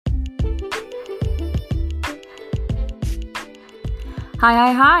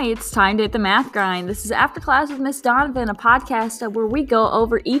Hi. It's time to hit the math grind. This is After Class with Miss Donovan, a podcast where we go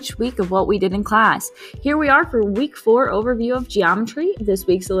over each week of what we did in class. Here we are for week 4 overview of geometry. This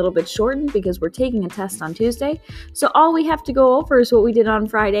week's a little bit shortened because we're taking a test on Tuesday. So all we have to go over is what we did on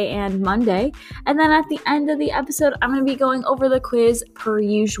Friday and Monday. And then at the end of the episode, I'm going to be going over the quiz per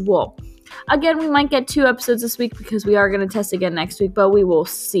usual. Again, we might get 2 episodes this week because we are going to test again next week, but we will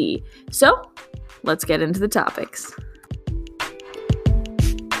see. So let's get into the topics.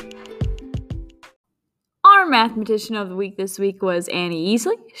 Our mathematician of the week this week was Annie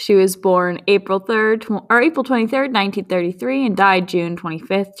Easley. She was born April 23rd, 1933 and died June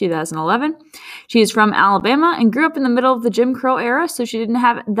 25th, 2011. She is from Alabama and grew up in the middle of the Jim Crow era, so she didn't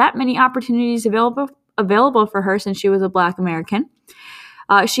have that many opportunities available for her since she was a Black American.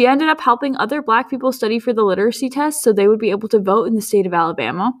 She ended up helping other Black people study for the literacy test so they would be able to vote in the state of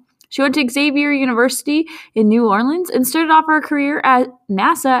Alabama. She went to Xavier University in New Orleans and started off her career at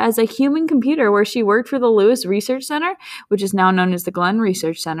NASA as a human computer, where she worked for the Lewis Research Center, which is now known as the Glenn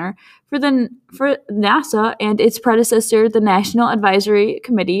Research Center, for NASA and its predecessor, the National Advisory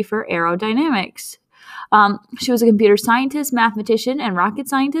Committee for Aerodynamics. She was a computer scientist, mathematician, and rocket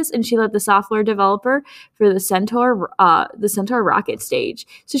scientist, and she led the software developer for the Centaur rocket stage.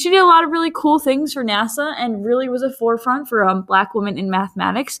 So she did a lot of really cool things for NASA and really was a forefront for Black women in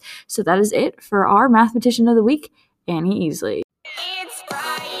mathematics. So that is it for our mathematician of the week, Annie Easley. It's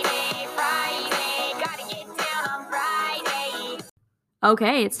Friday, gotta get down on Friday.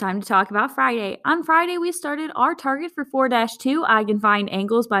 Okay, it's time to talk about Friday. On Friday, we started our target for 4-2. I can find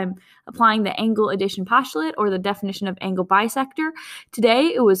angles by applying the angle addition postulate or the definition of angle bisector.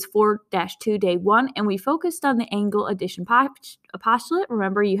 Today, it was 4-2 day 1, and we focused on the angle addition postulate.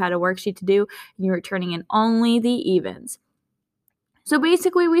 Remember, you had a worksheet to do, and you were turning in only the evens. So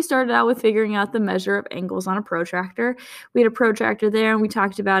basically, we started out with figuring out the measure of angles on a protractor. We had a protractor there, and we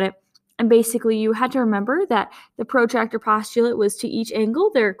talked about it. And basically, you had to remember that the protractor postulate was to each angle,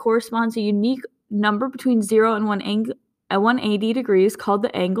 there corresponds a unique number between 0 and 180 degrees called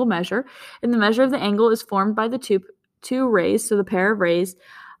the angle measure. And the measure of the angle is formed by the two rays, so the pair of rays,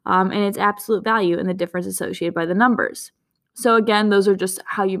 and its absolute value and the difference associated by the numbers. So again, those are just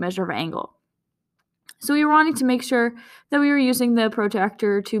how you measure an angle. So we were wanting to make sure that we were using the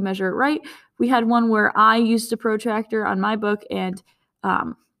protractor to measure it right. We had one where I used a protractor on my book and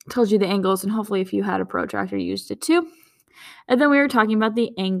told you the angles, and hopefully if you had a protractor, you used it too. And then we were talking about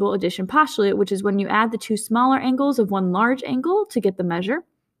the angle addition postulate, which is when you add the 2 smaller angles of one large angle to get the measure.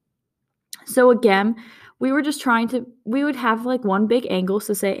 So again, we were just we would have like one big angle,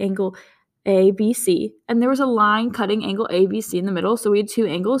 so say angle ABC, and there was a line cutting angle ABC in the middle, so we had 2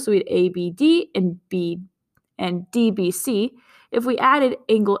 angles, so we had ABD and DBC. If we added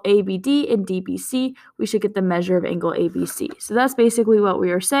angle ABD and DBC, we should get the measure of angle ABC. So that's basically what we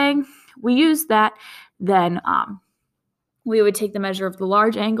were saying. We used that, then we would take the measure of the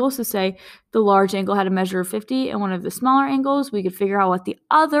large angle. So say the large angle had a measure of 50 and one of the smaller angles, we could figure out what the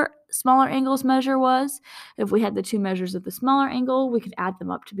other smaller angle's measure was. If we had the 2 measures of the smaller angle, we could add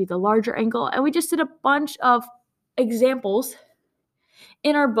them up to be the larger angle. And we just did a bunch of examples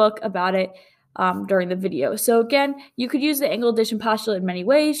in our book about it during the video. So again, you could use the angle addition postulate in many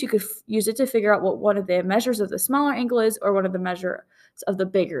ways. You could use it to figure out what one of the measures of the smaller angle is or one of the measures of the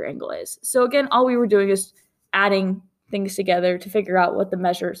bigger angle is. So again, all we were doing is adding things together to figure out what the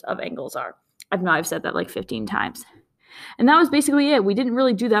measures of angles are. I know I've said that like 15 times. And that was basically it. We didn't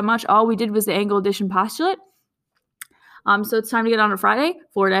really do that much. All we did was the angle addition postulate. So it's time to get on to Friday,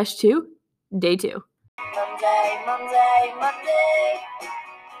 4-2, day 2.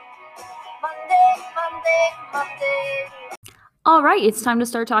 All right, it's time to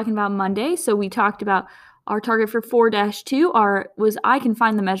start talking about Monday. So we talked about our target for 4-2 was I can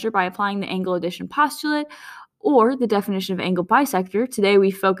find the measure by applying the angle addition postulate or the definition of angle bisector. Today we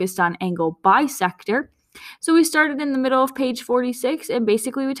focused on angle bisector. So we started in the middle of page 46, and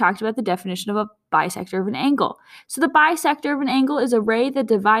basically we talked about the definition of a bisector of an angle. So the bisector of an angle is a ray that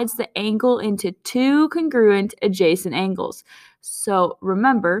divides the angle into 2 congruent adjacent angles. So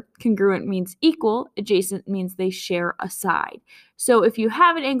remember, congruent means equal, adjacent means they share a side. So if you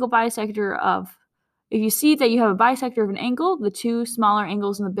have an angle bisector if you see that you have a bisector of an angle, the 2 smaller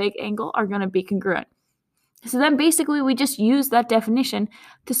angles and the big angle are going to be congruent. So then basically we just use that definition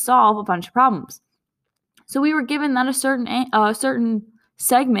to solve a bunch of problems. So we were given that a certain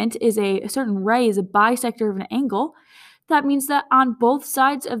segment is a certain ray is a bisector of an angle. That means that on both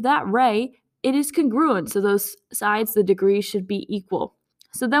sides of that ray, it is congruent. So those sides, the degrees should be equal.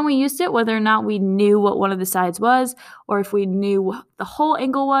 So then we used it whether or not we knew what one of the sides was, or if we knew what the whole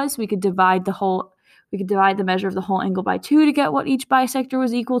angle was, we could divide the whole We could divide the measure of the whole angle by 2 to get what each bisector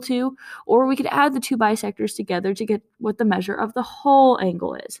was equal to, or we could add the two bisectors together to get what the measure of the whole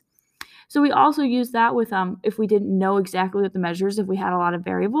angle is. So we also use that with if we didn't know exactly what the measures, if we had a lot of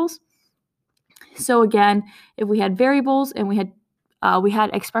variables. So again, if we had variables and we had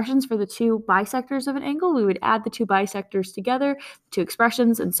expressions for the two bisectors of an angle, we would add the two bisectors together, two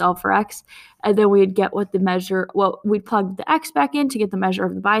expressions, and solve for x, and then we'd get we'd plug the x back in to get the measure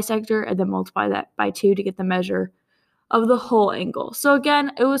of the bisector, and then multiply that by 2 to get the measure of the whole angle. So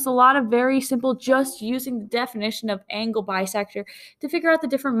again, it was a lot of very simple, just using the definition of angle bisector to figure out the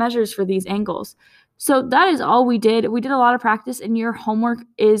different measures for these angles. So that is all we did. We did a lot of practice, and your homework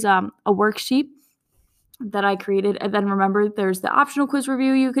is a worksheet that I created. And then remember, there's the optional quiz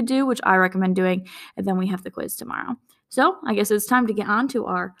review you could do, which I recommend doing. And then we have the quiz tomorrow. So I guess it's time to get on to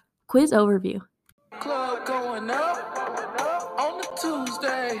our quiz overview. Club going up on the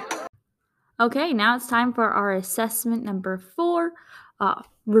Tuesday. Okay, now it's time for our assessment number 4.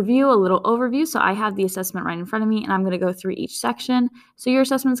 Review, a little overview. So I have the assessment right in front of me, and I'm going to go through each section. So your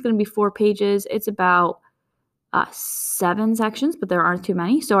assessment is going to be 4 pages. It's about 7 sections, but there aren't too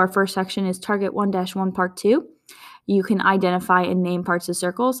many. So our first section is Target 1-1 Part 2. You can identify and name parts of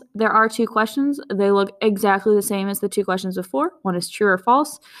circles. There are 2 questions. They look exactly the same as the 2 questions before. One is true or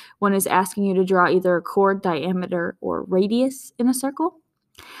false. One is asking you to draw either a chord, diameter, or radius in a circle.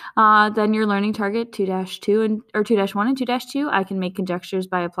 Then your learning target 2-1 and 2-2. I can make conjectures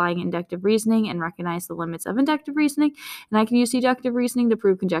by applying inductive reasoning and recognize the limits of inductive reasoning. And I can use deductive reasoning to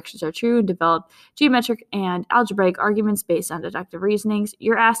prove conjectures are true and develop geometric and algebraic arguments based on deductive reasonings.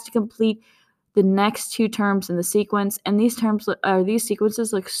 You're asked to complete the next 2 terms in the sequence, and these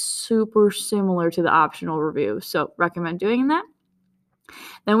sequences look super similar to the optional review, so recommend doing that.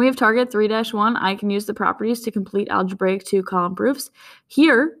 Then we have target 3-1. I can use the properties to complete algebraic 2-column proofs.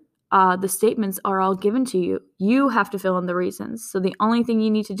 Here, the statements are all given to you. You have to fill in the reasons. So the only thing you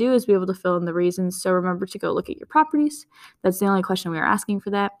need to do is be able to fill in the reasons. So remember to go look at your properties. That's the only question we are asking for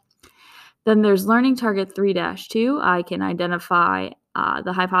that. Then there's learning target 3-2. I can identify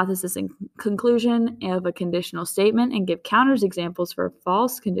the hypothesis and conclusion of a conditional statement and give counters examples for a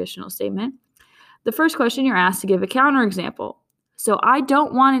false conditional statement. The first question, you're asked to give a counterexample. So I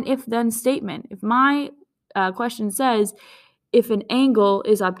don't want an if-then statement. If my question says, if an angle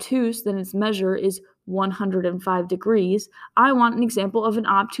is obtuse, then its measure is 105 degrees, I want an example of an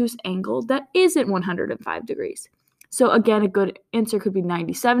obtuse angle that isn't 105 degrees. So again, a good answer could be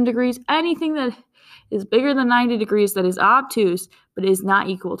 97 degrees. Anything that is bigger than 90 degrees that is obtuse, but is not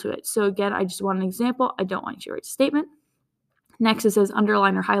equal to it. So again, I just want an example. I don't want you to write a statement. Next, it says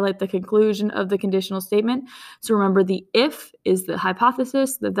underline or highlight the conclusion of the conditional statement. So remember, the if is the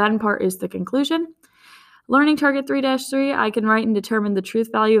hypothesis, the then part is the conclusion. Learning target 3-3, I can write and determine the truth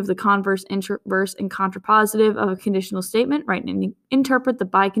value of the converse, inverse, and contrapositive of a conditional statement. Write and interpret the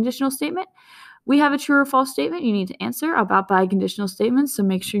biconditional statement. We have a true or false statement you need to answer about biconditional statements, so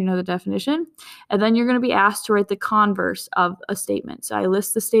make sure you know the definition. And then you're going to be asked to write the converse of a statement. So I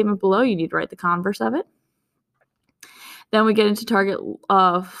list the statement below. You need to write the converse of it. Then we get into target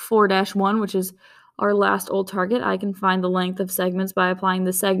 4-1, which is our last old target. I can find the length of segments by applying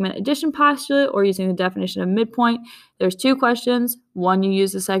the segment addition postulate or using the definition of midpoint. There's 2 questions. One, you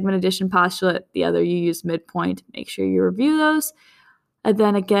use the segment addition postulate. The other, you use midpoint. Make sure you review those. And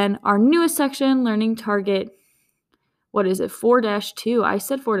then again, our newest section, learning target, 4-2? I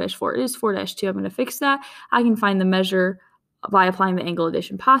said 4-4. It is 4-2. I'm going to fix that. I can find the measure by applying the angle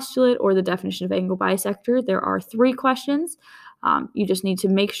addition postulate or the definition of angle bisector. There are 3 questions. You just need to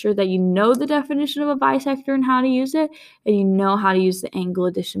make sure that you know the definition of a bisector and how to use it, and you know how to use the angle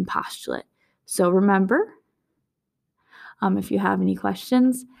addition postulate. So remember, if you have any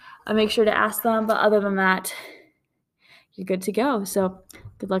questions, make sure to ask them. But other than that, you're good to go. So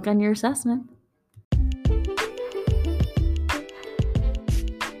good luck on your assessment.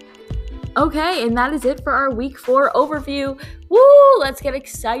 Okay, and that is it for our week 4 overview. Woo! Let's get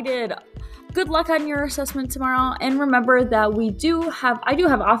excited. Good luck on your assessment tomorrow. And remember that I do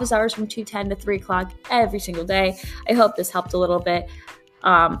have office hours from 2:10 to 3 o'clock every single day. I hope this helped a little bit.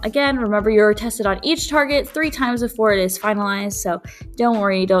 Again, remember you're tested on each target 3 times before it is finalized. So don't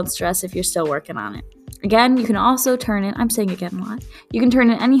worry, don't stress if you're still working on it. Again, you can also turn in, I'm saying again a lot, you can turn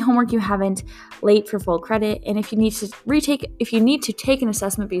in any homework you haven't late for full credit. And if you need to take an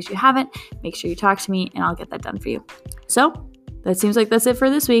assessment because you haven't, make sure you talk to me and I'll get that done for you. So that seems like that's it for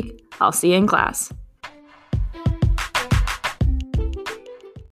this week. I'll see you in class.